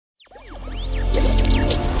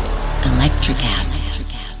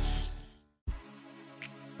Electrocast.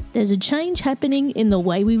 There's a change happening in the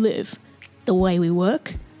way we live, the way we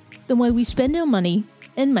work, the way we spend our money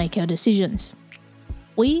and make our decisions.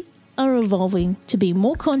 We are evolving to be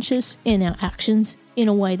more conscious in our actions in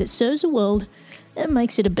a way that serves the world and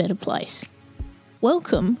makes it a better place.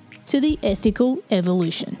 Welcome to the Ethical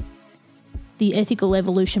Evolution. The Ethical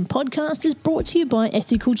Evolution podcast is brought to you by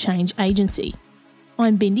Ethical Change Agency.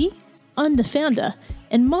 I'm Bindi, I'm the founder,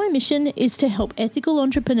 and my mission is to help ethical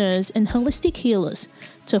entrepreneurs and holistic healers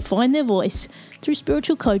to find their voice through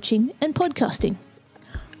spiritual coaching and podcasting.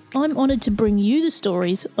 I'm honoured to bring you the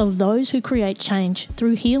stories of those who create change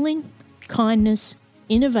through healing, kindness,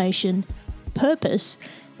 innovation, purpose,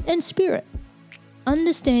 and spirit.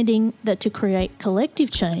 Understanding that to create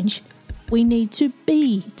collective change, we need to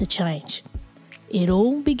be the change. It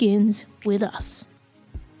all begins with us.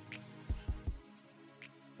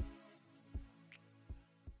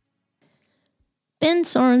 Ben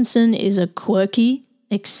Sorensen is a quirky,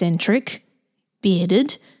 eccentric,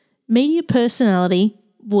 bearded, media personality,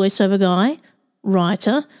 voiceover guy,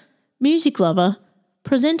 writer, music lover,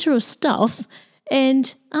 presenter of stuff,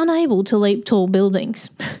 and unable to leap tall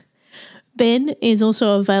buildings. Ben is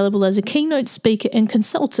also available as a keynote speaker and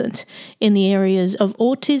consultant in the areas of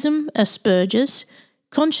autism, Asperger's,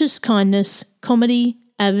 conscious kindness, comedy,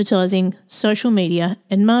 advertising, social media,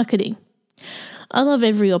 and marketing. I love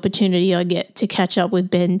every opportunity I get to catch up with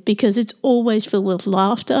Ben because it's always filled with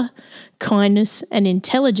laughter, kindness, and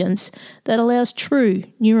intelligence that allows true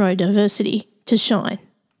neurodiversity to shine.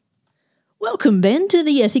 Welcome, Ben, to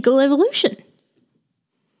the Ethical Evolution.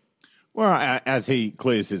 Well, as he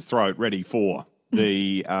clears his throat, ready for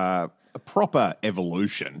the proper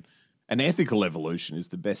evolution, an ethical evolution is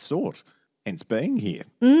the best sort, hence being here.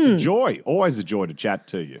 It's a joy, always a joy to chat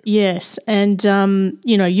to you. Yes, and,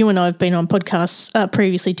 you and I have been on podcasts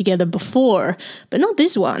previously together before, but not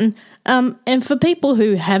this one. And for people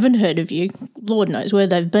who haven't heard of you, Lord knows where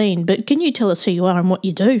they've been, but can you tell us who you are and what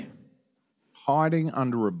you do? Hiding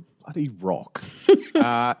under a bloody rock.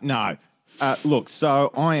 No. Look,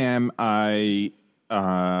 so I am a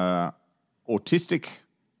autistic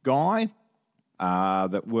guy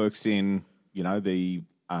that works in, the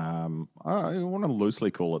I want to loosely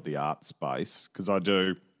call it the art space because I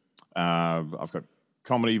do. I've got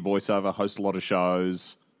comedy, voiceover, host a lot of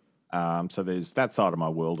shows. So there's that side of my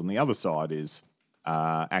world, and the other side is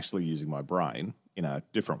actually using my brain in a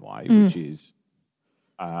different way, which is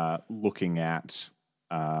looking at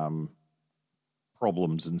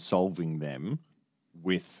problems and solving them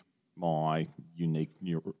with my unique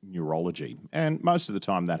neurology. And most of the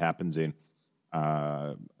time that happens in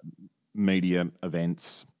media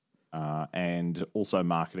events and also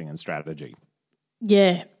marketing and strategy.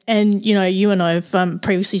 Yeah, and, you and I have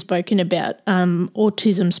previously spoken about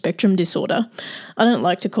autism spectrum disorder. I don't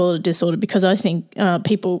like to call it a disorder because I think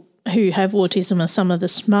people who have autism are some of the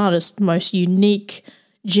smartest, most unique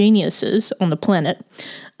geniuses on the planet.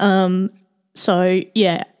 So,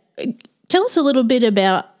 yeah, tell us a little bit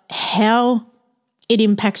about how it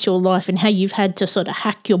impacts your life and how you've had to sort of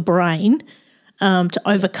hack your brain to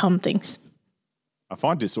overcome things. I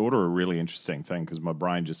find disorder a really interesting thing because my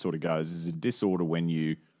brain just sort of goes, is a disorder when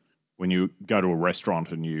you go to a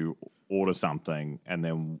restaurant and you order something and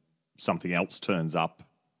then something else turns up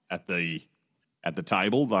at the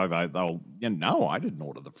table, they'll no, I didn't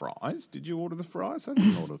order the fries. Did you order the fries? I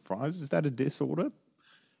didn't order the fries. Is that a disorder?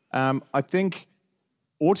 I think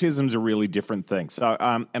autism's a really different thing. So,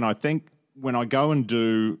 and I think when I go and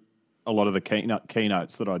do a lot of the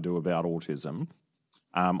keynotes that I do about autism,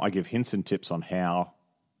 I give hints and tips on how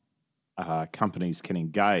companies can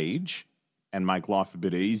engage and make life a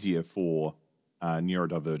bit easier for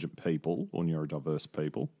neurodivergent people or neurodiverse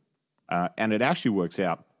people. And it actually works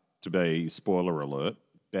out to be, spoiler alert,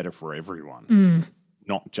 better for everyone,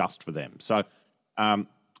 not just for them. So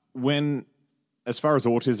as far as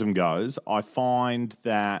autism goes, I find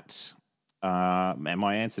that, and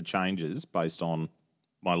my answer changes based on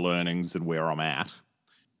my learnings and where I'm at.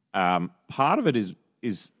 Part of it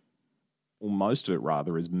is, or most of it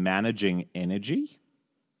rather, is managing energy.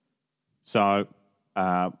 So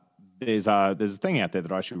there's a thing out there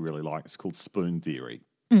that I actually really like. It's called spoon theory.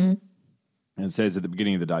 Mm-hmm. And it says at the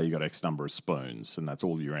beginning of the day you got X number of spoons, and that's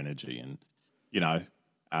all your energy. And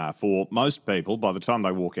for most people, by the time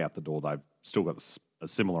they walk out the door, they've still got a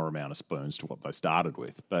similar amount of spoons to what they started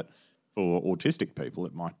with. But for autistic people,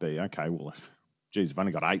 it might be, okay, well, geez, I've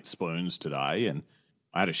only got 8 spoons today, and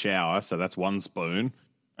I had a shower, so that's 1 spoon.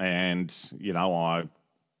 And, I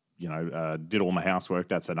did all my housework,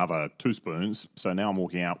 that's another 2 spoons. So now I'm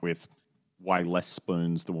walking out with way less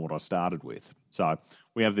spoons than what I started with. So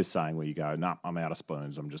we have this saying where you go, no, I'm out of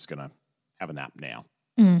spoons. I'm just going to have a nap now.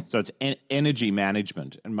 So it's energy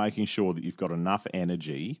management and making sure that you've got enough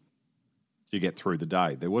energy to get through the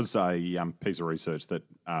day. There was a piece of research that,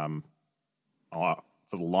 for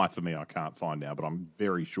the life of me, I can't find now, but I'm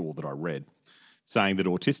very sure that I read, saying that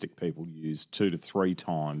autistic people use 2 to 3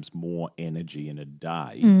 times more energy in a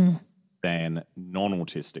day than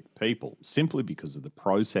non-autistic people, simply because of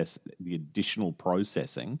the additional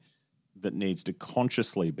processing that needs to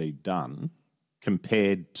consciously be done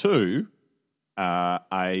compared to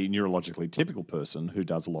a neurologically typical person who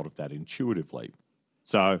does a lot of that intuitively.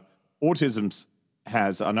 So autism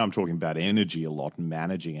I know I'm talking about energy a lot and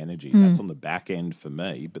managing energy. That's on the back end for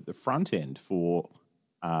me, but the front end for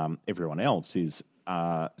everyone else is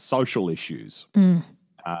social issues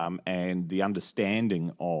and the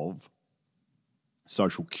understanding of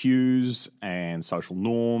social cues and social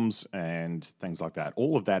norms and things like that.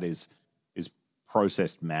 All of that is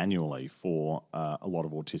processed manually for a lot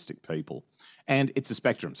of autistic people. And it's a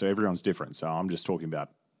spectrum, so everyone's different. So I'm just talking about,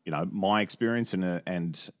 my experience and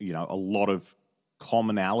a lot of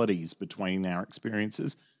commonalities between our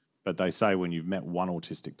experiences. But they say when you've met one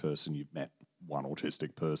autistic person, you've met one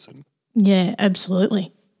autistic person. Yeah,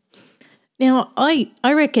 absolutely. Now, I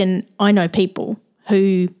reckon I know people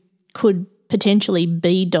who could potentially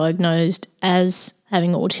be diagnosed as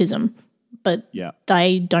having autism, but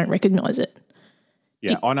they don't recognise it.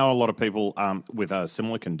 Yeah, I know a lot of people with a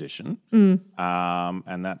similar condition,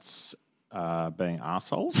 and that's being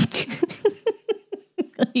arseholes.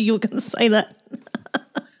 You were going to say that.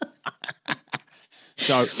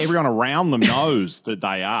 So everyone around them knows that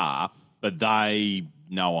they are, but they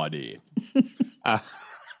no idea. But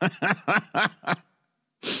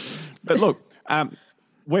look,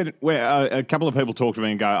 where a couple of people talk to me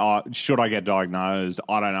and go, "Oh, should I get diagnosed?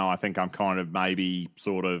 I don't know. I think I'm kind of maybe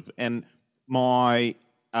sort of." And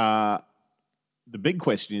the big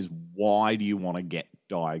question is, why do you want to get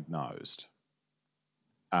diagnosed?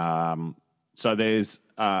 So there's,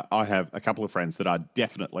 I have a couple of friends that are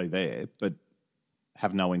definitely there, but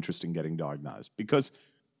have no interest in getting diagnosed because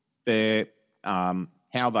they're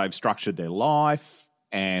how they've structured their life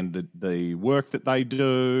and the work that they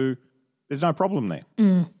do. There's no problem there.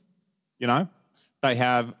 They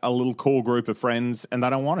have a little core group of friends and they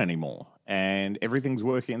don't want any more, and everything's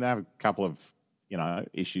working. They have a couple of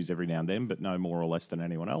issues every now and then, but no more or less than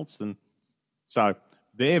anyone else. And so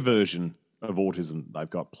their version of autism they've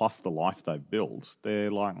got, plus the life they've built,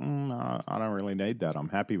 they're like, no, I don't really need that. I'm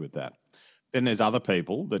happy with that. Then there's other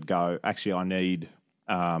people that go, actually, I need,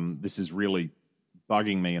 this is really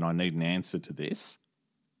bugging me and I need an answer to this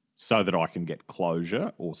so that I can get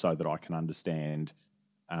closure or so that I can understand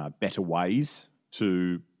better ways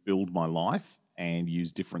to build my life and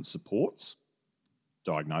use different supports.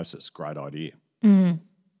 Diagnosis, great idea.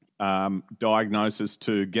 Diagnosis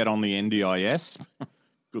to get on the NDIS,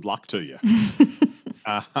 good luck to you.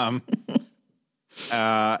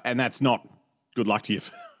 And that's not good luck to you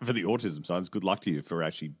for the autism side. It's good luck to you for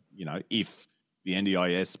actually, if the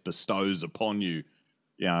NDIS bestows upon you,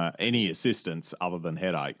 any assistance other than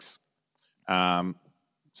headaches.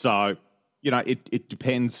 So, it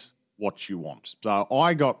depends what you want. So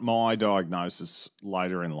I got my diagnosis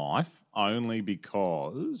later in life only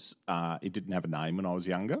because it didn't have a name when I was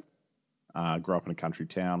younger. Grew up in a country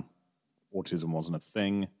town. Autism wasn't a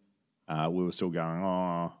thing. We were still going,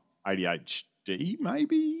 ADHD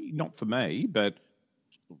maybe? Not for me, but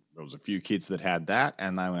there was a few kids that had that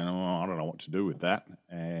and they went, I don't know what to do with that.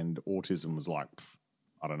 And autism was like,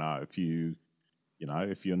 I don't know,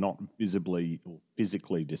 if you're not visibly or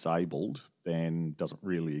physically disabled, then it doesn't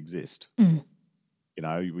really exist.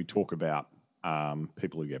 We talk about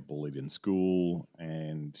people who get bullied in school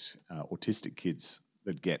and autistic kids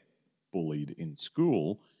that get bullied in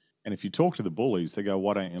school. And if you talk to the bullies, they go,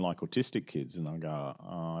 why don't you like autistic kids? And they'll go,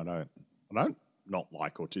 I don't not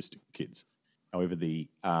like autistic kids. However, the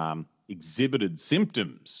exhibited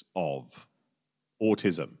symptoms of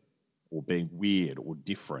autism or being weird or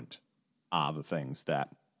different are the things that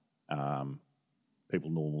people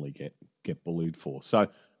normally get bullied for. So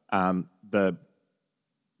the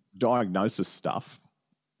diagnosis stuff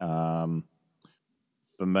for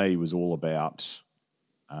me was all about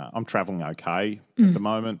I'm travelling okay at the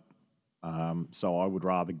moment, so I would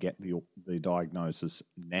rather get the diagnosis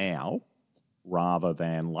now rather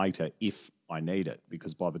than later if I need it,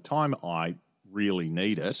 because by the time I really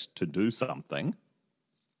need it to do something,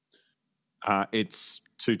 it's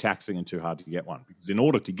too taxing and too hard to get one. Because in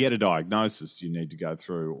order to get a diagnosis, you need to go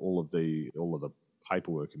through all of the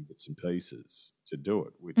paperwork and bits and pieces to do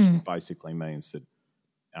it, which basically means that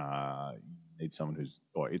You need someone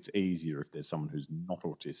or it's easier if there's someone who's not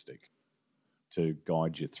autistic to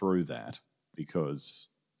guide you through that, because,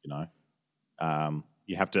 you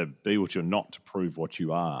have to be what you're not to prove what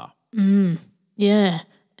you are. Yeah.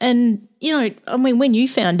 And, when you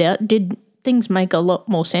found out, did things make a lot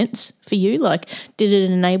more sense for you? Like, did it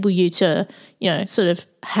enable you to, sort of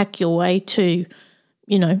hack your way to,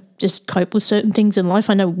 just cope with certain things in life?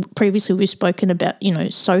 I know previously we've spoken about,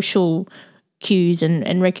 social cues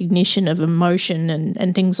and recognition of emotion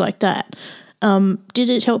and things like that. Did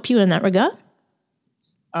it help you in that regard?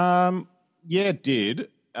 Yeah, it did.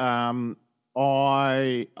 For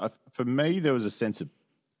me, there was a sense of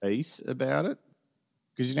peace about it,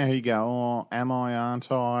 because how you go, oh, am I,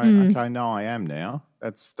 aren't I? Okay, no, I am now.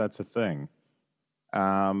 That's a thing.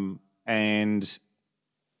 And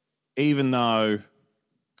even though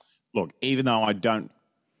I don't,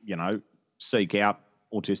 seek out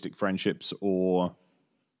autistic friendships or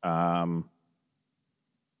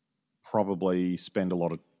probably spend a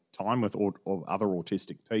lot of time with or other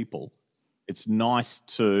autistic people, it's nice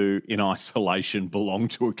to, in isolation, belong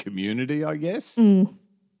to a community, I guess. To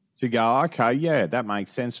go, okay, yeah, that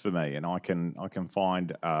makes sense for me, and I can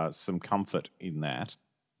find some comfort in that,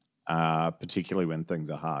 particularly when things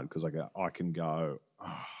are hard, because I can go,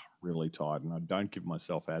 really tired, and I don't give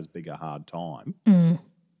myself as big a hard time,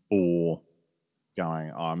 or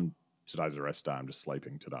going, today's a rest day, I'm just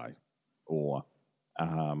sleeping today, or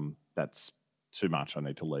that's too much, I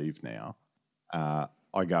need to leave now.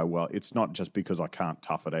 I go, well, it's not just because I can't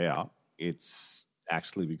tough it out, it's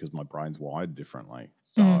actually because my brain's wired differently.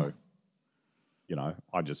 So,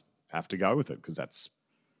 I just have to go with it because that's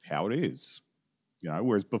how it is.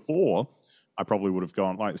 Whereas before, I probably would have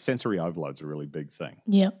gone, like, sensory overload's a really big thing.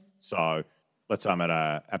 Yeah. So let's say I'm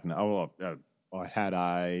I had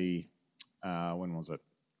when was it?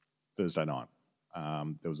 Thursday night.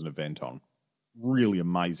 There was an event on. Really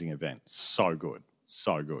amazing event. So good.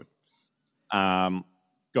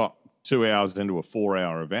 Got 2 hours into a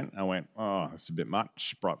 4-hour event. I went, it's a bit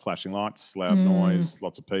much. Bright flashing lights, loud noise,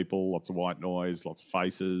 lots of people, lots of white noise, lots of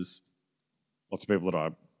faces, lots of people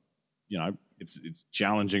that it's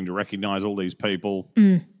challenging to recognize all these people.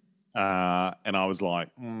 And I was like,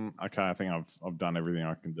 okay, I think I've done everything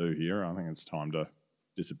I can do here. I think it's time to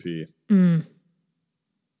disappear.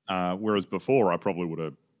 Whereas before, I probably would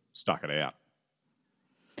have stuck it out.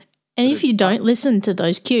 And if you don't listen to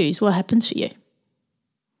those cues, what happens for you?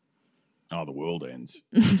 Oh, the world ends.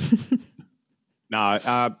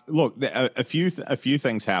 No, look, a few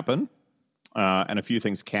things happen, and a few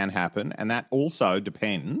things can happen, and that also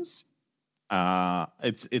depends.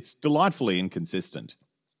 It's delightfully inconsistent.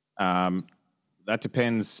 That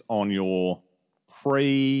depends on your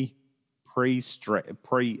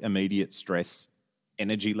pre-immediate stress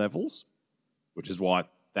energy levels, which is why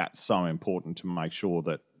that's so important to make sure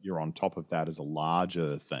that you're on top of that as a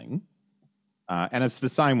larger thing. And it's the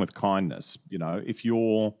same with kindness. If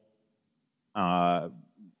you're,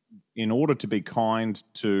 in order to be kind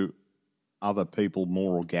to other people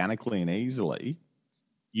more organically and easily,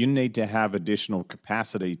 you need to have additional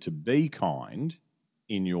capacity to be kind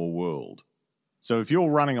in your world. So if you're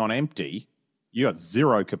running on empty, you got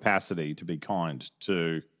zero capacity to be kind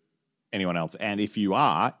to anyone else. And if you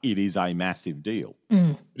are, it is a massive deal.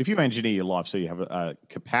 But if you engineer your life so you have a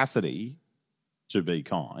capacity to be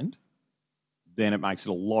kind, then it makes it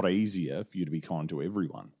a lot easier for you to be kind to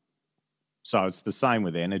everyone. So it's the same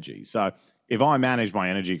with energy. So if I manage my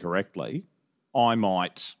energy correctly, I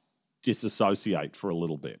might disassociate for a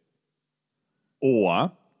little bit,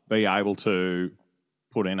 or be able to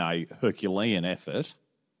put in a Herculean effort,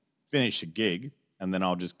 finish a gig, and then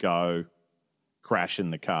I'll just go crash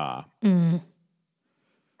in the car.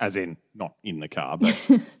 As in, not in the car, but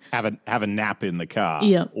have a nap in the car.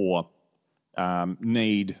 Yeah. Or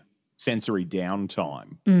need sensory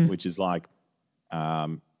downtime, which is like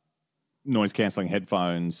noise-cancelling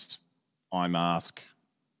headphones, eye mask,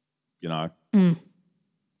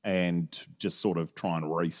 and just sort of try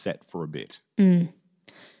and reset for a bit.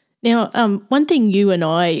 Now, one thing you and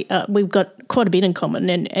I, we've got quite a bit in common,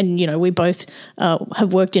 and we both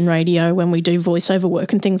have worked in radio when we do voiceover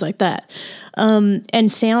work and things like that.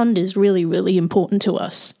 And sound is really, really important to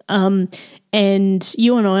us. And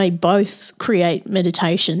you and I both create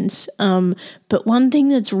meditations. But one thing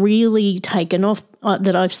that's really taken off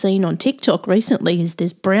that I've seen on TikTok recently is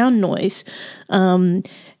this brown noise. And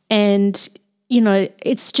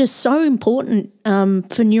it's just so important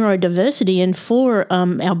for neurodiversity and for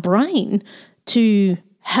our brain to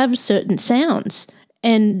have certain sounds,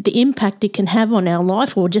 and the impact it can have on our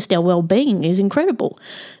life or just our well-being is incredible.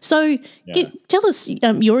 So tell us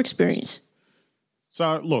your experience.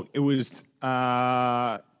 So, look, it was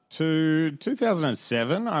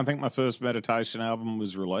 2007, I think my first meditation album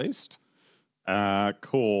was released,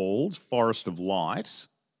 called Forest of Light.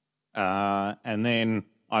 And then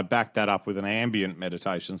I backed that up with an ambient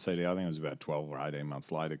meditation CD. I think it was about 12 or 18 months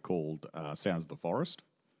later, called Sounds of the Forest.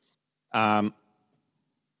 And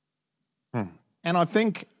I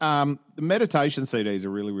think the meditation CDs are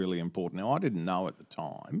really, really important. Now, I didn't know at the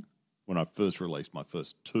time when I first released my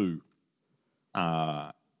first two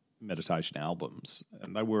meditation albums,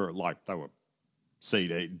 and they were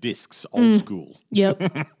CD discs, old school.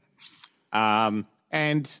 Yep.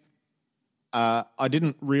 And I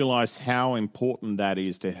didn't realize how important that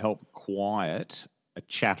is to help quiet a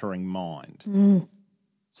chattering mind.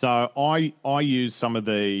 So I use some of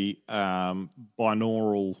the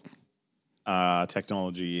binaural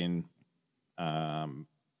technology in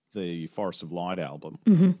the Forest of Light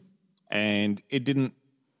album, and it didn't.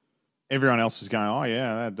 Everyone else was going, oh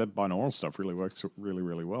yeah, that binaural stuff really works really,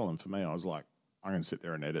 really well. And for me, I was like, I'm going to sit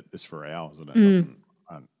there and edit this for hours, and it doesn't.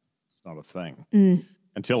 It's not a thing.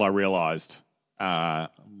 Until I realised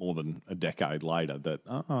more than a decade later that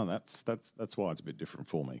that's why it's a bit different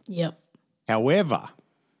for me. Yep. However,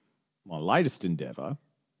 my latest endeavour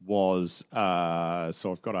was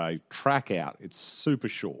so I've got a track out. It's super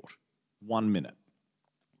short, 1 minute,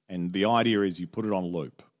 and the idea is you put it on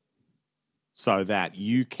loop so that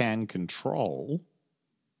you can control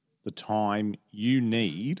the time you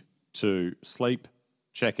need to sleep,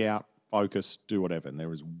 check out, focus, do whatever. And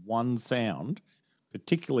there is one sound,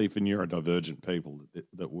 particularly for neurodivergent people,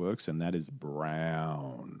 that works, and that is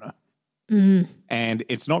brown. And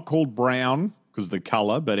it's not called brown because the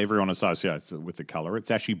colour, but everyone associates it with the colour.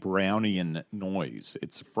 It's actually Brownian noise.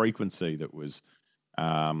 It's a frequency that was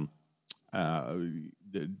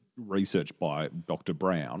researched by Dr.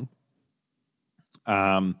 Brown.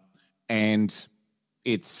 And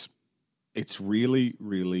it's really,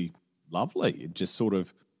 really lovely. It just sort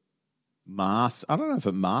of masks, I don't know if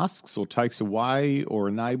it masks or takes away or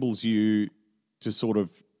enables you to sort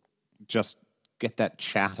of just get that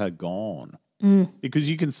chatter gone. Because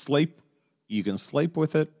you can sleep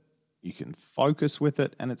with it, you can focus with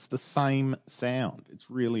it, and it's the same sound. It's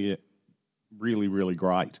really, really, really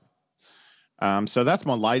great. So that's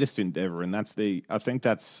my latest endeavour, and I think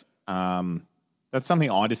that's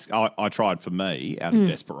something I tried for me out of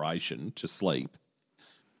desperation to sleep,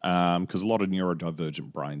 because a lot of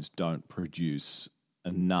neurodivergent brains don't produce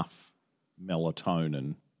enough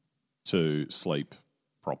melatonin to sleep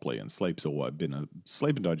properly, and sleep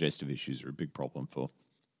and digestive issues are a big problem for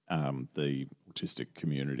the autistic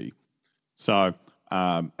community. So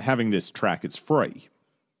having this track, it's free.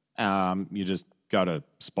 You just go to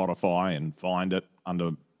Spotify and find it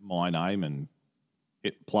under my name and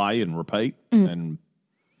hit play and repeat and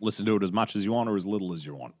listen to it as much as you want or as little as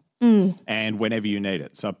you want, and whenever you need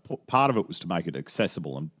it. So part of it was to make it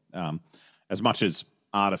accessible. And as much as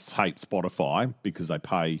artists hate Spotify because they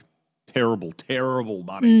pay terrible, terrible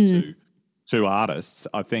money to artists,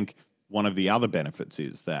 I think one of the other benefits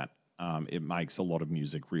is that it makes a lot of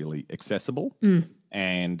music really accessible.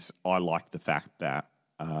 And I like the fact that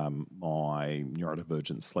my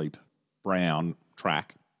neurodivergent sleep brown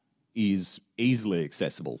track is easily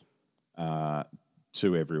accessible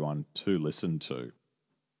to everyone to listen to.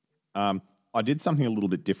 I did something a little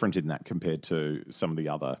bit different in that compared to some of the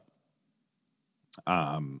other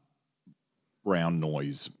brown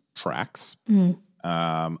noise tracks.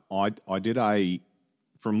 I did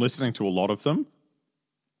from listening to a lot of them,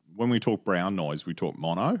 when we talk brown noise, we talk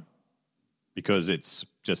mono, because it's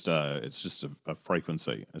just a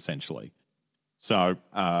frequency essentially. So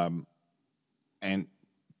and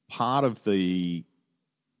part of the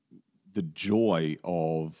joy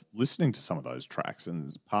of listening to some of those tracks,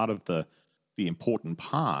 and part of the important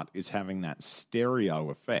part, is having that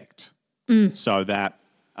stereo effect, so that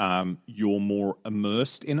you're more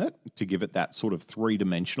immersed in it to give it that sort of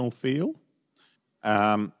three-dimensional feel.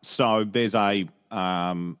 So there's a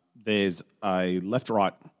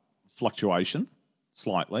left-right fluctuation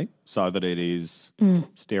slightly, so that it is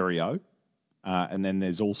stereo. And then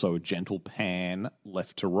there's also a gentle pan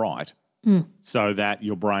left to right, so that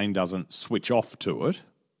your brain doesn't switch off to it.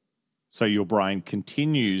 So your brain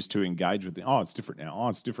continues to engage with it's different now,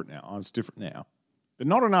 it's different now, it's different now. But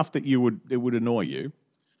not enough that it would annoy you.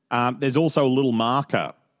 There's also a little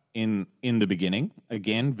marker in the beginning,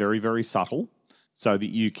 again, very, very subtle, so that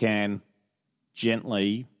you can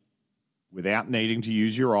gently, without needing to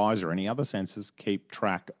use your eyes or any other senses, keep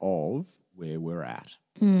track of where we're at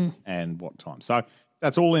and what time. So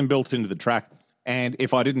that's all inbuilt into the track. And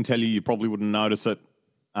if I didn't tell you, you probably wouldn't notice it.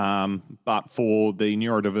 But for the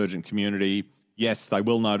neurodivergent community, Yes, they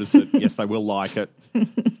will notice it. Yes, they will like it.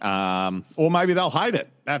 Or maybe they'll hate it.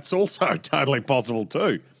 That's also totally possible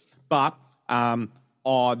too. But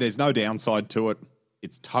there's no downside to it.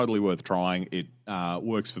 It's totally worth trying. It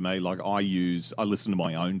works for me. Like I listen to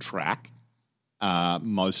my own track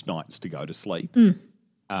most nights to go to sleep,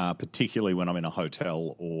 particularly when I'm in a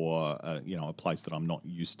hotel or a place that I'm not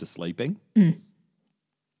used to sleeping.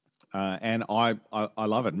 And I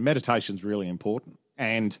love it. Meditation's really important.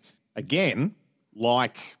 And again,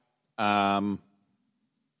 like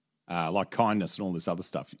kindness and all this other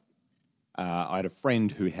stuff. I had a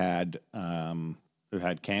friend who had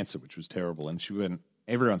cancer, which was terrible, and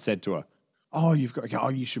everyone said to her,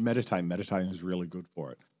 you should meditate. Meditating is really good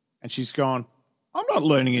for it. And she's gone, I'm not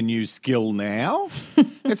learning a new skill now.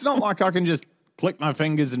 It's not like I can just click my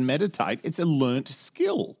fingers and meditate. It's a learnt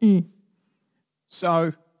skill.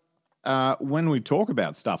 So when we talk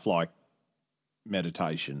about stuff like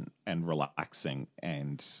meditation and relaxing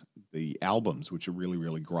and the albums, which are really,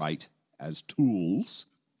 really great as tools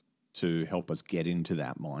to help us get into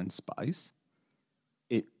that mind space,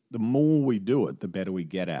 the more we do it, the better we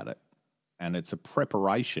get at it. And it's a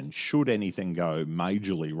preparation should anything go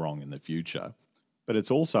majorly wrong in the future. But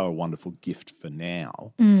it's also a wonderful gift for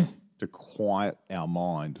now to quiet our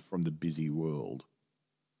mind from the busy world.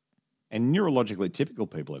 And neurologically typical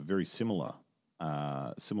people have very similar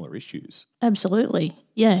issues. Absolutely,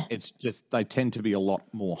 yeah. It's just they tend to be a lot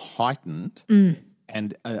more heightened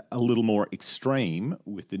and a little more extreme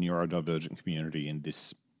with the neurodivergent community in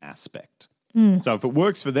this aspect. So if it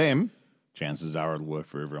works for them, chances are it'll work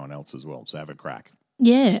for everyone else as well. So have a crack.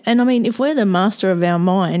 Yeah, and I mean, if we're the master of our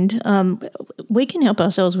mind, we can help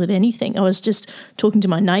ourselves with anything. I was just talking to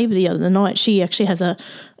my neighbour the other night. She actually has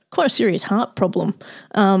quite a serious heart problem,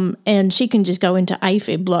 and she can just go into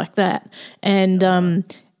AFib like that. And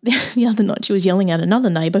the other night she was yelling at another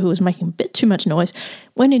neighbour who was making a bit too much noise,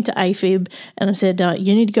 went into AFib, and I said,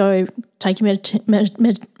 you need to go take your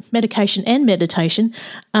medication and meditation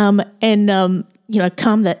and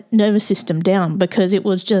calm that nervous system down, because it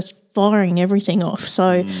was just firing everything off.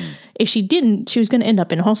 So if she didn't, she was going to end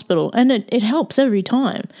up in hospital, and it helps every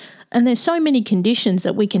time. And there's so many conditions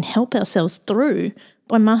that we can help ourselves through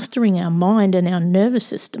by mastering our mind and our nervous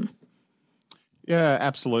system. Yeah,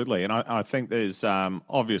 absolutely. And I think there's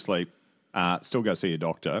obviously still go see your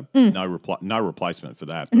doctor. No replacement for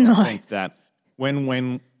that. But No. I think that when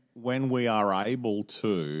we are able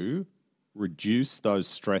to reduce those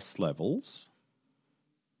stress levels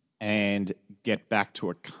and get back to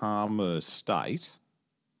a calmer state,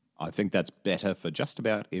 I think that's better for just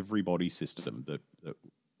about every body system that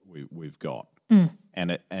we've got.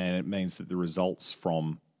 And it means that the results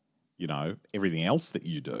from, everything else that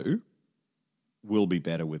you do will be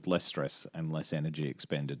better with less stress and less energy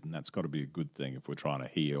expended. And that's got to be a good thing if we're trying to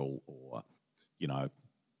heal or,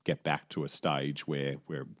 get back to a stage where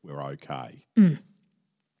we're okay.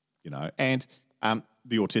 And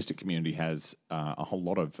the autistic community has a whole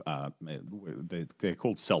lot of, they're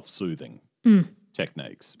called self-soothing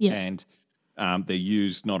techniques. Yeah. And they're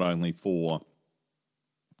used not only for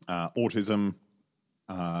autism,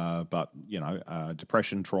 but,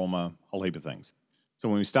 depression, trauma, a whole heap of things. So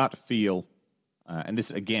when we start to feel, and this,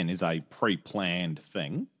 again, is a pre-planned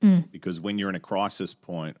thing, because when you're in at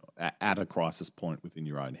a crisis point within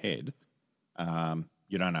your own head,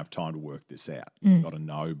 you don't have time to work this out. You've got to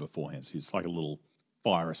know beforehand. So it's like a little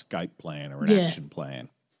fire escape plan or an action plan.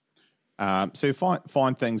 So you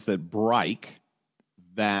find things that break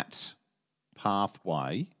that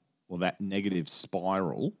pathway or that negative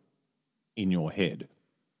spiral in your head.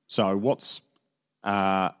 So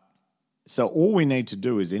so all we need to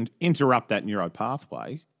do is interrupt that neuro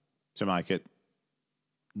pathway to make it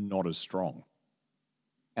not as strong.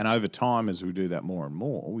 And over time, as we do that more and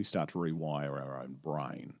more, we start to rewire our own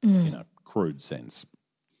brain in a crude sense.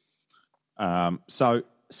 So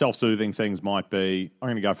self-soothing things might be, I'm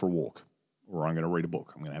going to go for a walk, or I'm going to read a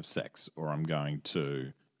book, I'm going to have sex, or I'm going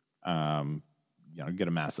to get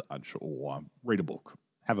a massage, or read a book,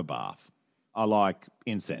 have a bath. I like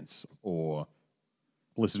incense, or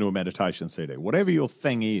listen to a meditation CD, whatever your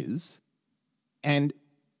thing is. And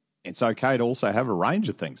it's okay to also have a range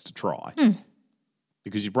of things to try.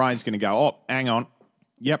 Because your brain's going to go, oh, hang on.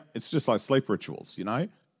 Yep, it's just like sleep rituals,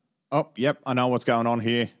 Oh, yep, I know what's going on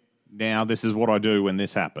here. Now this is what I do when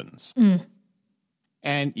this happens.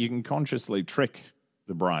 And you can consciously trick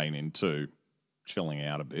the brain into chilling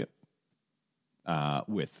out a bit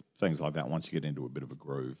with things like that once you get into a bit of a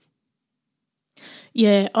groove.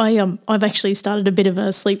 Yeah, I've actually started a bit of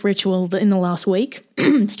a sleep ritual in the last week.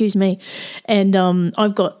 Excuse me. And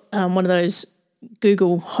I've got one of those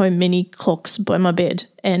Google Home Mini clocks by my bed,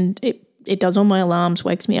 and it it does all my alarms,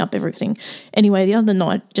 wakes me up, everything. Anyway, the other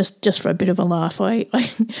night, just for a bit of a laugh, I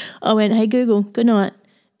went, "Hey Google, good night,"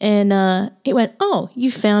 and it went, "Oh,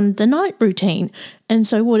 you found the night routine." And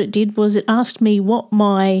so what it did was it asked me what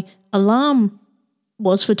my alarm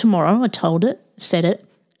was for tomorrow. I told it, said it,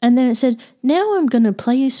 and then it said, "Now I'm going to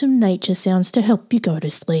play you some nature sounds to help you go to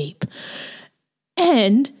sleep."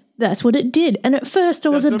 And that's what it did. And at first I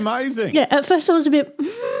was amazing. Yeah, at first I was a bit,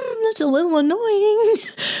 that's a little annoying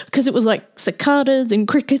because it was like cicadas and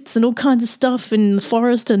crickets and all kinds of stuff in the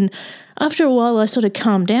forest. And after a while I sort of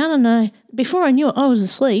calmed down, and before I knew it, I was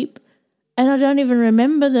asleep. And I don't even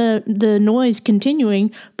remember the noise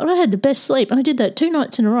continuing, but I had the best sleep. And I did that 2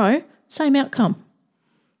 nights in a row, same outcome.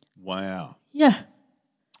 Wow. Yeah.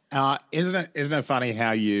 Isn't it funny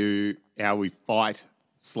how we fight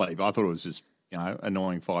sleep? I thought it was just,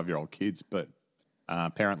 annoying 5-year-old kids, but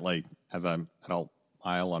apparently as an adult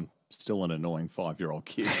male, I'm still an annoying 5-year-old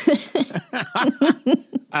kid.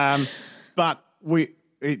 But I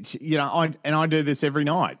do this every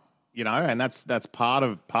night, and that's part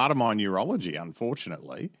of my neurology,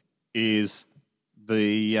 unfortunately, is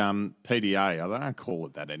the PDA. I don't call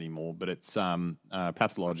it that anymore, but it's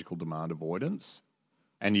pathological demand avoidance.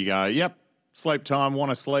 And you go, yep, sleep time,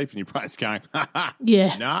 want to sleep, and your brain's going,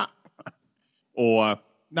 yeah, nah. Or,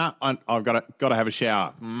 nah, I've got to have a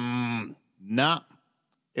shower. Nah.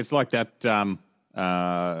 It's like that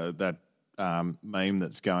meme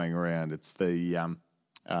that's going around. It's the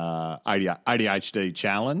ADHD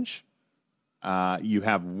challenge. You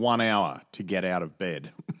have 1 hour to get out of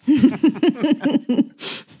bed.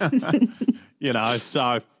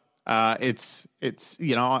 So it's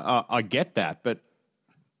I get that,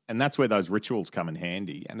 and that's where those rituals come in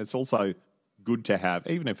handy. And it's also good to have,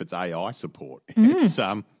 even if it's AI support.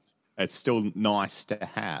 It's still nice to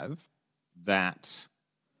have that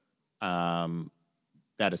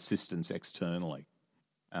assistance externally.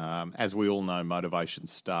 As we all know, motivation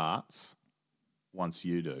starts once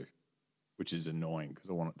you do, which is annoying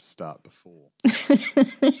because I want it to start before.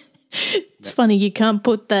 It's funny you can't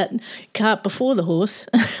put that cart before the horse.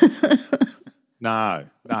 No,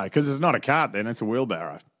 because it's not a cart then, it's a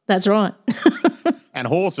wheelbarrow. That's right. And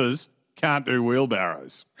horses can't do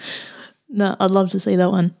wheelbarrows. No, I'd love to see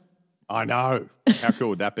that one. I know. How cool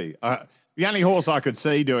would that be? The only horse I could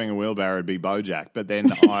see doing a wheelbarrow would be Bojack, but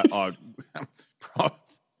then I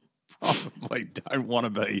probably don't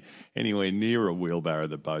want to be anywhere near a wheelbarrow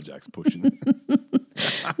that Bojack's pushing.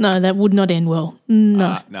 No, that would not end well.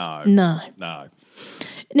 No. No.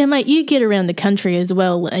 Now, mate, you get around the country as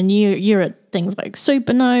well, and you're at things like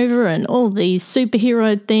Supernova and all these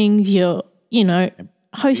superhero things. You're,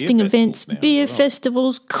 hosting events, beer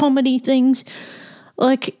festivals, comedy things.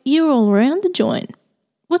 Like, you're all around the joint.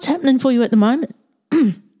 What's happening for you at the moment?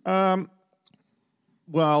 Well,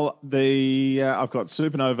 I've got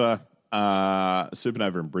Supernova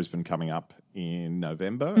in Brisbane coming up in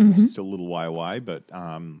November, which is still a little way away, but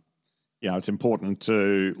it's important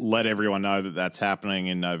to let everyone know that that's happening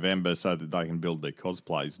in November so that they can build their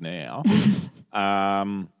cosplays now.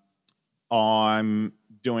 I'm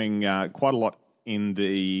doing quite a lot in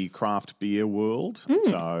the craft beer world.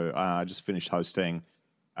 So I just finished hosting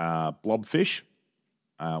Blobfish,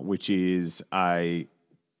 which is a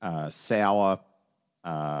sour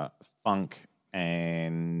funk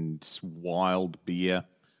and wild beer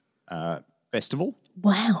festival.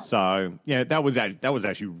 Wow. So, yeah, that was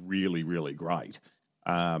actually really, really great.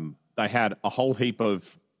 They had a whole heap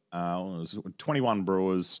of 21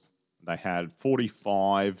 brewers. They had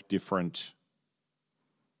 45 different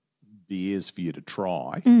beers for you to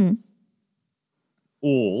try,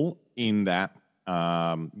 all in that,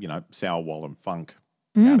 sour, wild and funk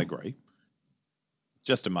category.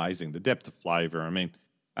 Just amazing. The depth of flavour. I mean,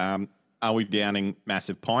 are we downing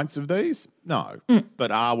massive pints of these? No.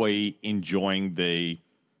 But are we enjoying the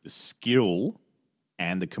skill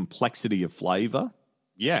and the complexity of flavour?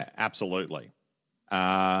 Yeah, absolutely.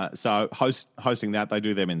 So hosting that, they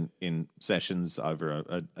do them in sessions over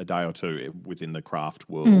a day or two within the craft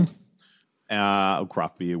world,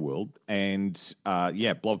 craft beer world. And,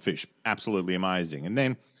 Blobfish, absolutely amazing. And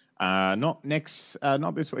then not this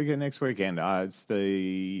weekend, next weekend. It's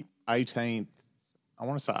the 18th. I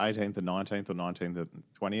want to say 18th and 19th or 19th and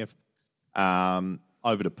 20th,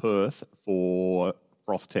 over to Perth for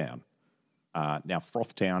Frothtown. Now,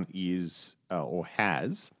 Frothtown is or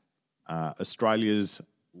has Australia's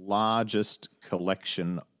largest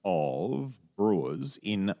collection of brewers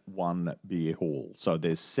in one beer hall. So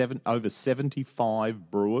there's over 75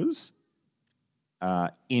 brewers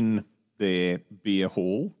in their beer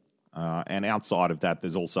hall. And outside of that,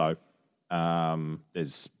 there's also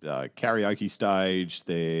There's a karaoke stage.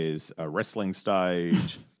 There's a wrestling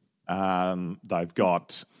stage. They've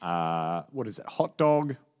got what is it? Hot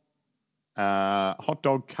dog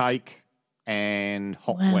cake, and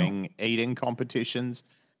hot wing eating competitions.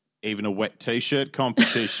 Even a wet t-shirt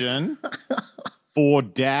competition for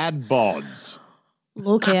dad bods.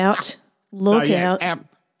 Look out! Look out!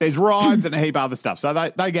 There's rides and a heap of other stuff. So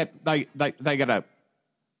they get a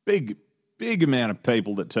big amount of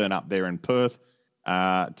people that turn up there in Perth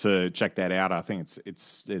to check that out. I think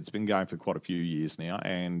it's been going for quite a few years now,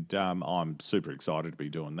 and I'm super excited to be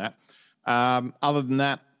doing that. Other than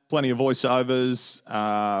that, plenty of voiceovers,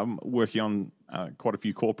 working on quite a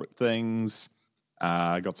few corporate things.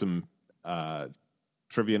 Got some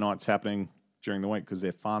trivia nights happening during the week because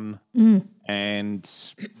they're fun. And,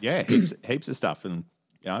 yeah, heaps of stuff. And,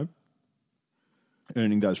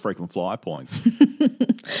 earning those frequent flyer points.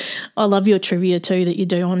 I love your trivia too that you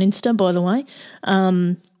do on Insta, by the way.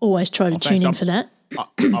 Always try to tune in for that.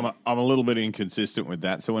 I'm a little bit inconsistent with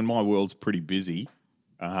that. So when my world's pretty busy,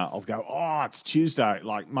 I'll go, it's Tuesday.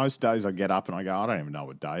 Like most days I get up and I go, I don't even know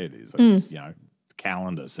what day it is. I just, the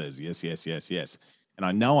calendar says yes. And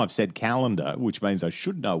I know I've said calendar, which means I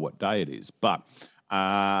should know what day it is. But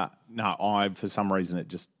no, for some reason it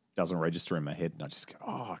just doesn't register in my head. And I just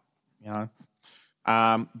go,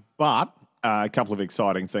 But a couple of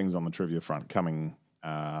exciting things on the trivia front coming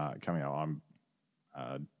up. I'm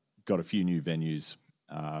got a few new venues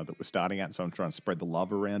that we're starting at, so I'm trying to spread the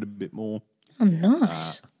love around a bit more. Oh,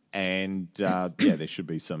 nice. There should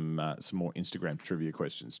be some more Instagram trivia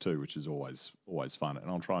questions too, which is always fun, and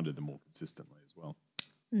I'll try and do them more consistently as well.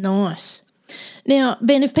 Nice. Now,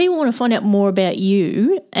 Ben, if people want to find out more about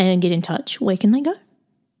you and get in touch, where can they go?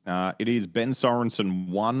 It is Ben Sorensen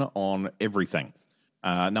 1 on everything.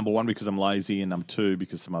 Number 1 because I'm lazy, and number 2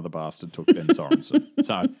 because some other bastard took Ben Sorensen.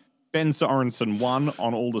 So Ben Sorensen 1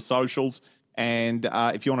 on all the socials. And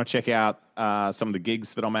if you want to check out some of the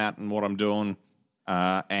gigs that I'm at and what I'm doing,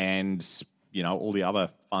 and all the other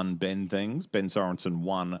fun Ben things,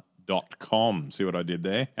 bensorensen1.com. See what I did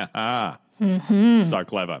there? So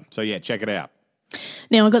clever. So yeah, check it out.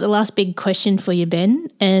 Now I've got the last big question for you, Ben,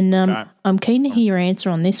 and I'm keen to hear your answer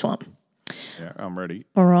on this one. Yeah, I'm ready.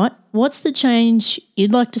 All right. What's the change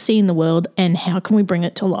you'd like to see in the world, and how can we bring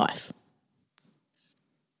it to life?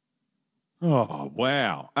 Oh,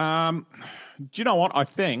 wow. Do you know what? I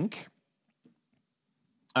think,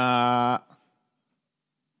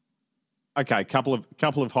 okay, couple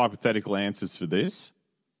of hypothetical answers for this.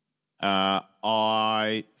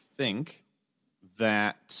 I think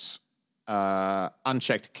that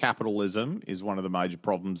unchecked capitalism is one of the major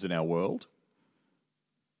problems in our world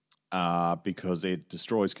because it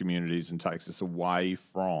destroys communities and takes us away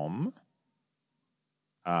from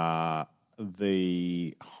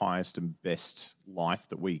the highest and best life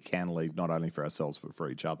that we can lead, not only for ourselves but for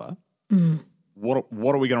each other. What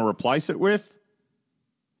are we going to replace it with?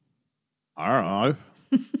 I don't know.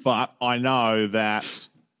 But I know that,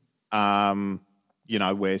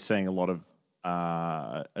 we're seeing a lot of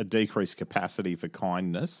a decreased capacity for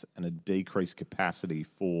kindness and a decreased capacity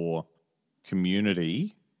for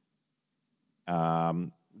community,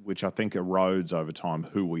 which I think erodes over time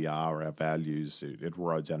who we are, our values. It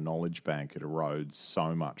erodes our knowledge bank. It erodes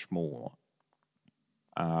so much more.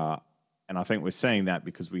 And I think we're seeing that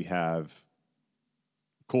because we have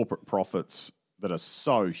corporate profits that are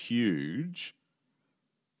so huge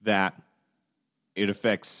that it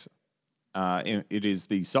affects, it is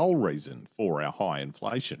the sole reason for our high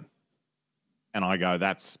inflation. And I go,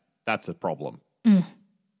 that's a problem, and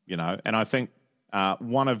I think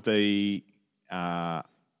one of the,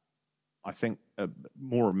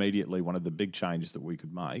 more immediately, one of the big changes that we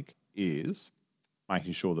could make is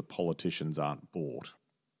making sure that politicians aren't bought.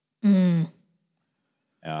 And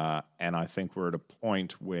I think we're at a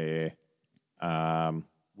point where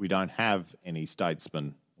we don't have any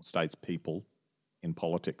statesmen or statespeople in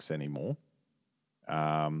politics anymore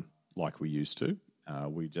like we used to.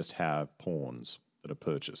 We just have pawns that are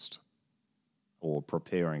purchased or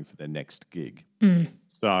preparing for their next gig.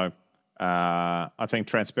 So I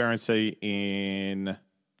think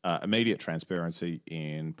immediate transparency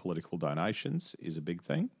in political donations is a big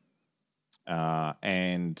thing.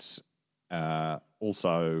 And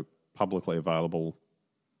also publicly available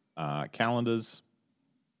calendars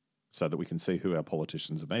so that we can see who our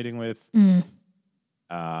politicians are meeting with. And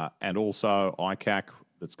also ICAC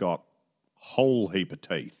that's got a whole heap of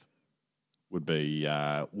teeth would be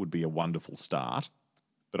a wonderful start.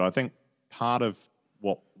 But I think part of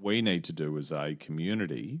what we need to do as a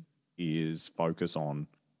community is focus on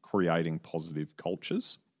creating positive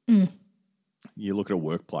cultures. you look at a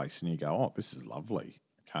workplace and you go, oh, this is lovely,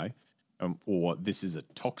 okay? Or this is a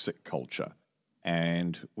toxic culture.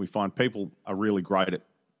 And we find people are really great at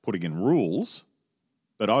putting in rules,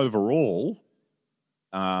 but overall,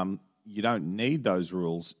 you don't need those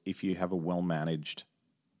rules if you have a well-managed,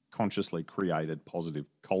 consciously created positive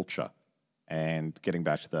culture. And getting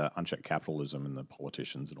back to the unchecked capitalism and the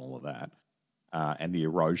politicians and all of that, and the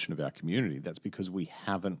erosion of our community, that's because we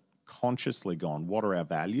haven't consciously gone, what are our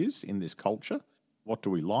values in this culture? What do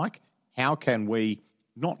we like? How can we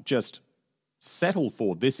not just settle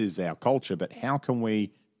for this is our culture, but how can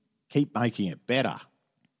we keep making it better?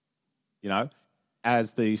 You know,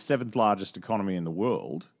 as the 7th largest economy in the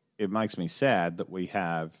world, it makes me sad that we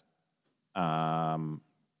have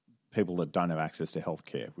people that don't have access to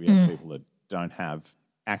healthcare. We have people that don't have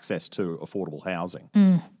access to affordable housing.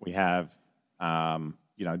 We have,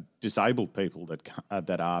 disabled people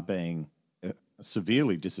that are being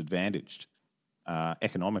severely disadvantaged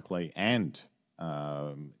economically and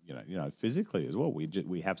physically as well.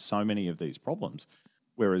 We have so many of these problems,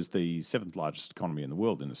 whereas the 7th largest economy in the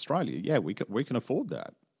world in Australia, we can afford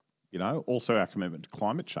that. You know, also our commitment to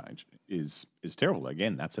climate change is terrible.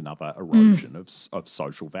 Again, that's another erosion of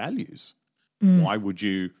social values. Why would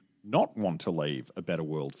you not want to leave a better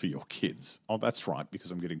world for your kids? Oh, that's right,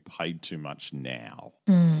 because I'm getting paid too much now.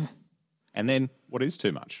 And then what is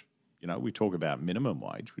too much? You know, we talk about minimum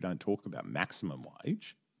wage. We don't talk about maximum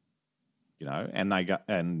wage. You know, and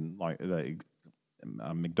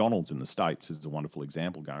McDonald's in the States is a wonderful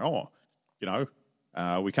example going,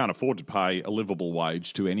 we can't afford to pay a livable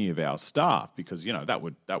wage to any of our staff because, that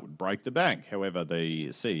would break the bank. However, the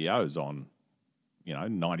CEO's on,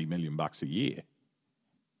 $90 million a year.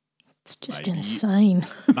 It's just insane.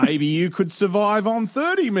 Maybe you could survive on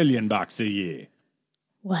 $30 million a year.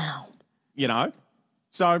 Wow.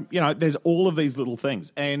 So, there's all of these little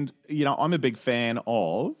things. And, I'm a big fan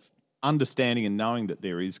of understanding and knowing that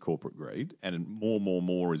there is corporate greed and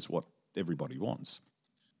more is what everybody wants.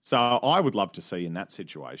 So I would love to see in that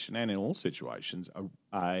situation and in all situations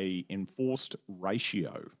a enforced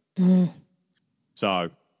ratio. So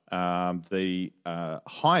the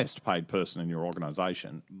highest paid person in your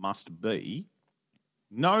organisation must be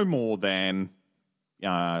no more than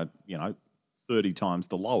 30 times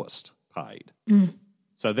the lowest paid.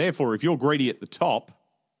 So therefore, if you're greedy at the top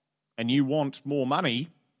and you want more money,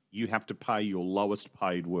 you have to pay your lowest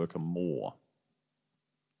paid worker more.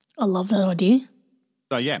 I love that idea.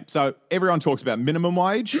 So everyone talks about minimum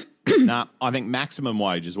wage. Nah, I think maximum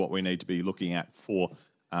wage is what we need to be looking at for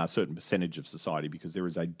a certain percentage of society because there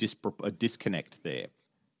is a disconnect there.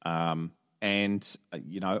 I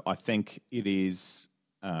think it is,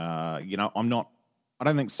 I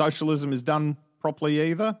don't think socialism is done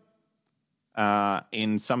properly either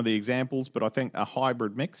in some of the examples, but I think a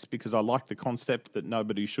hybrid mix because I like the concept that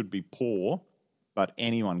nobody should be poor, but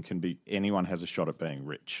anyone has a shot at being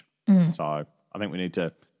rich. So I think we need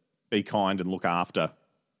to be kind and look after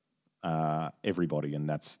everybody, and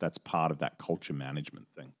that's part of that culture management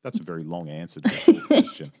thing. That's a very long answer to that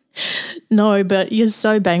question. No, but you're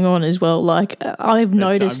so bang on as well. Like I've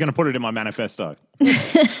noticed, I'm going to put it in my manifesto.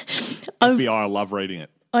 FBI, I love reading it.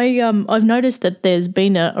 I've noticed that there's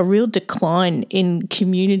been a real decline in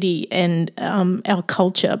community and our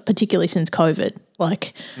culture, particularly since COVID.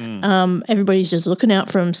 Like everybody's just looking out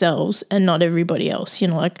for themselves and not everybody else.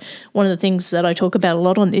 Like one of the things that I talk about a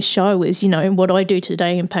lot on this show is, what I do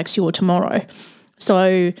today impacts your tomorrow.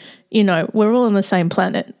 So, we're all on the same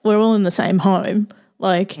planet. We're all in the same home.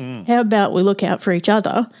 Like how about we look out for each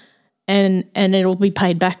other and it'll be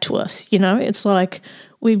paid back to us. It's like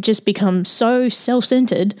we've just become so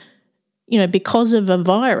self-centered, because of a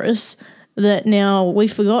virus that now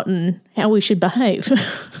we've forgotten how we should behave.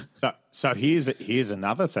 So here's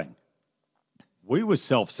another thing. We were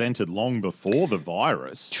self-centered long before the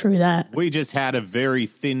virus. True that. We just had a very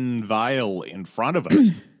thin veil in front of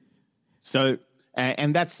it. So,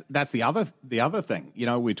 and that's the other thing.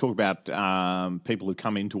 We talk about people who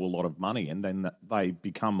come into a lot of money and then they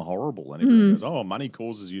become horrible, and everyone goes, "Oh, money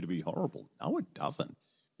causes you to be horrible." No, it doesn't.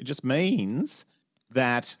 It just means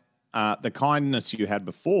that the kindness you had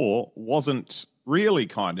before wasn't really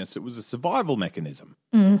kindness; it was a survival mechanism.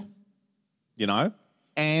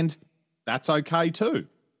 And that's okay too.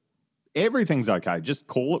 Everything's okay. Just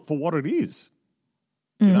call it for what it is,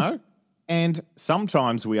 And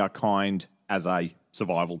sometimes we are kind as a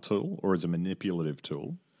survival tool or as a manipulative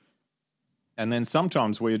tool. And then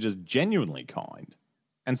sometimes we are just genuinely kind.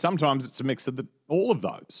 And sometimes it's a mix of all of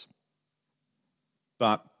those.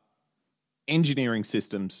 But engineering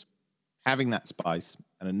systems, having that space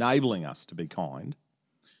and enabling us to be kind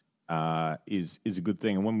is a good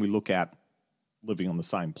thing. And when we look at living on the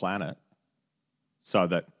same planet, so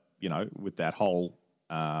that, with that whole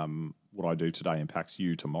what I do today impacts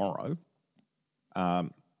you tomorrow,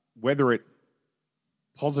 whether it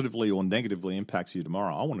positively or negatively impacts you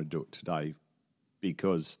tomorrow, I want to do it today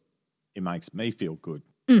because it makes me feel good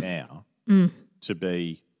now to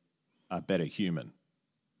be a better human,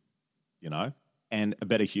 and a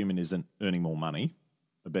better human isn't earning more money.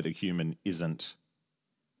 A better human isn't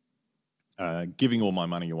giving all my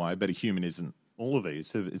money away. A better human isn't all of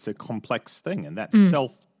these. It's a complex thing, and that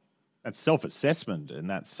self-assessment and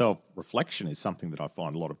that self-reflection is something that I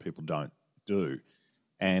find a lot of people don't do.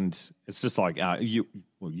 And it's just like,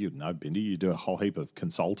 Bindy, you do a whole heap of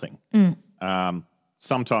consulting.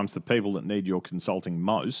 Sometimes the people that need your consulting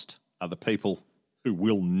most are the people who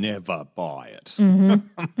will never buy it.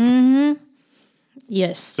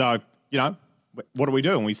 Yes. So, what do we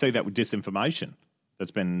do? And we see that with disinformation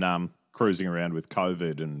that's been cruising around with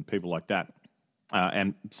COVID and people like that,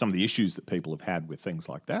 and some of the issues that people have had with things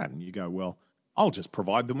like that. And you go, well, I'll just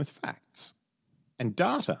provide them with facts and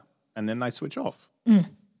data, and then they switch off.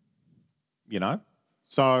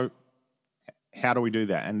 So how do we do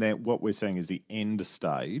that? And then what we're seeing is the end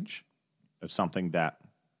stage of something that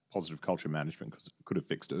positive culture management could have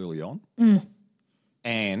fixed early on.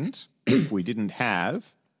 And if we didn't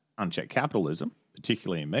have unchecked capitalism,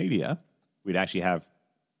 particularly in media, we'd actually have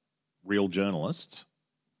real journalists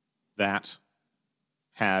that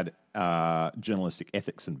had journalistic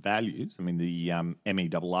ethics and values. I mean, the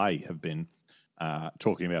MEAA have been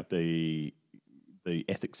talking about the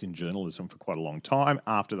ethics in journalism for quite a long time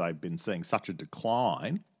after they've been seeing such a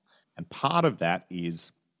decline. And part of that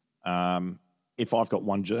is if I've got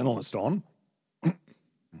one journalist on,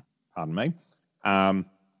 pardon me, I'm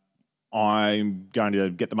going to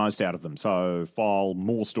get the most out of them. So file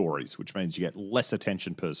more stories, which means you get less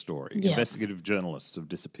attention per story. Yeah. Investigative journalists have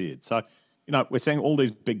disappeared. So, we're seeing all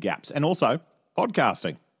these big gaps. And also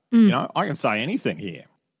podcasting. I can say anything here.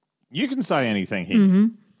 You can say anything here.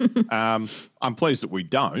 I'm pleased that we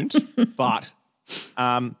don't, but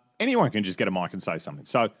anyone can just get a mic and say something.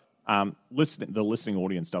 So the listening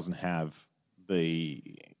audience doesn't have the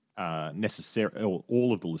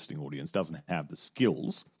all of the listening audience doesn't have the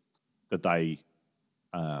skills that they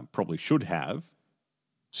probably should have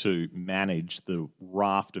to manage the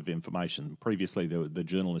raft of information. Previously, the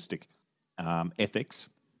journalistic ethics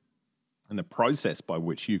and the process by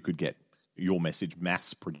which you could get your message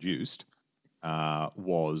mass produced had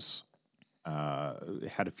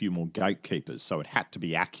a few more gatekeepers, so it had to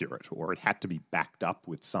be accurate or it had to be backed up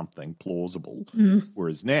with something plausible.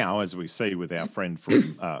 Whereas now, as we see with our friend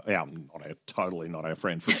from not our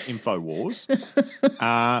friend from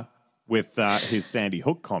InfoWars, with his Sandy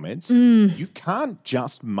Hook comments, you can't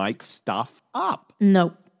just make stuff up.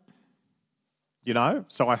 Nope.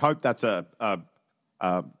 So I hope that's a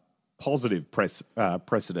positive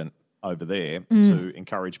precedent over there to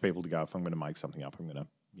encourage people to go, if I'm going to make something up, I'm going to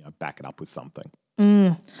back it up with something.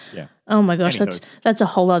 Yeah. Oh my gosh, that's a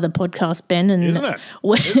whole other podcast, Ben. And Isn't it?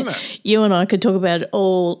 You and I could talk about it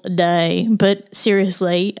all day. But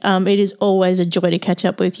seriously, it is always a joy to catch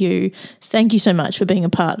up with you. Thank you so much for being a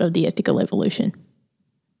part of the Ethical Evolution.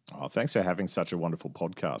 Oh, thanks for having such a wonderful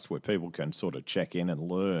podcast where people can sort of check in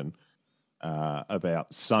and learn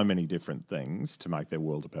about so many different things to make their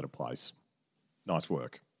world a better place. Nice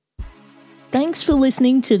work. Thanks for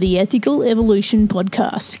listening to the Ethical Evolution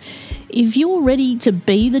podcast. If you're ready to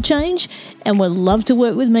be the change and would love to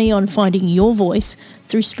work with me on finding your voice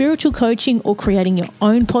through spiritual coaching or creating your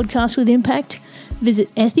own podcast with impact,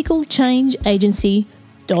 visit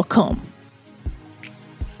ethicalchangeagency.com.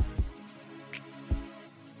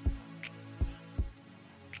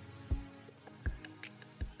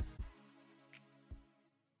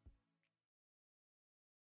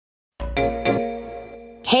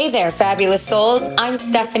 Hey there, fabulous souls. I'm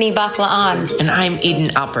Stephanie Baklaan. And I'm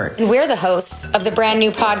Eden Alpert. And we're the hosts of the brand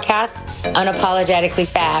new podcast, Unapologetically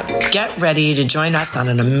Fab. Get ready to join us on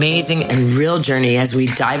an amazing and real journey as we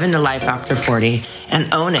dive into life after 40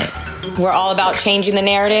 and own it. We're all about changing the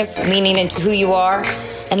narrative, leaning into who you are,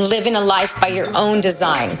 and living a life by your own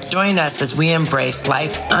design. Join us as we embrace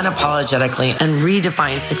life unapologetically and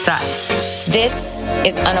redefine success. This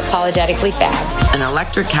is Unapologetically Fab, an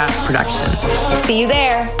Electric Cast production. See you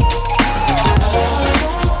there.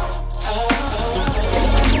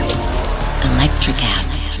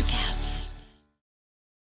 Electricast.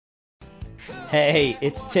 Hey,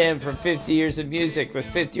 it's Tim from 50 Years of Music with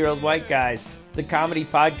 50-Year-Old White Guys, the comedy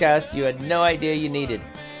podcast you had no idea you needed.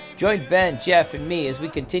 Join Ben, Jeff, and me as we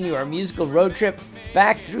continue our musical road trip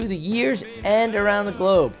back through the years and around the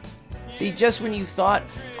globe. See, just when you thought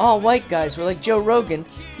all white guys were like Joe Rogan,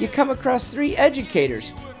 you come across 3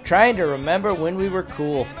 educators trying to remember when we were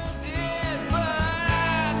cool.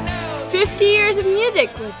 50 years of music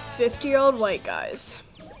with 50-year-old white guys.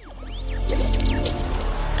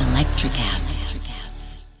 Electricast.